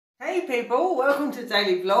Hey people, welcome to the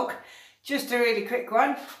daily vlog. Just a really quick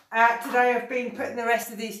one. Today I've been putting the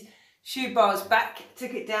rest of these shoe bars back,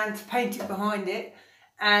 took it down to paint it behind it,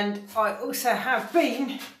 and I also have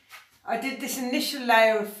I did this initial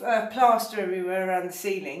layer of plaster everywhere around the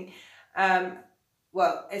ceiling.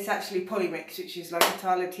 Well, it's actually Polymix, which is like a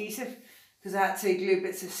tile adhesive, because I had to glue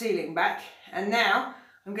bits of ceiling back, and now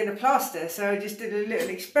I'm going to plaster. So I just did a little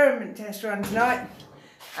experiment test run tonight,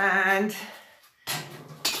 and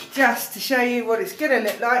just to show you what it's going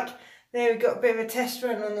to look like, there we've got a bit of a test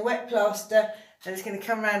run on the wet plaster, and it's going to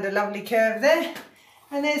come around a lovely curve there,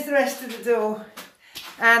 and there's the rest of the door,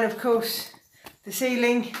 and of course the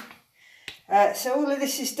ceiling. So all of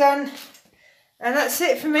this is done, and that's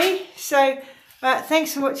it for me. So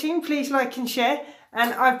thanks for watching. Please like and share.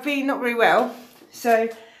 And I've been not very well, so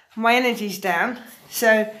my energy's down,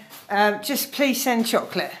 so just please send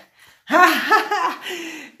chocolate.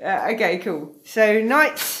 Okay, cool. So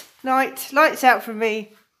night, lights out from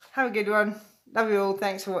me. Have a good one. Love you all.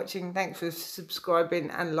 Thanks for watching. Thanks for subscribing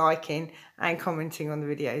and liking and commenting on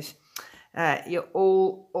the videos. You're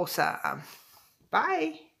all awesome.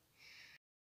 Bye.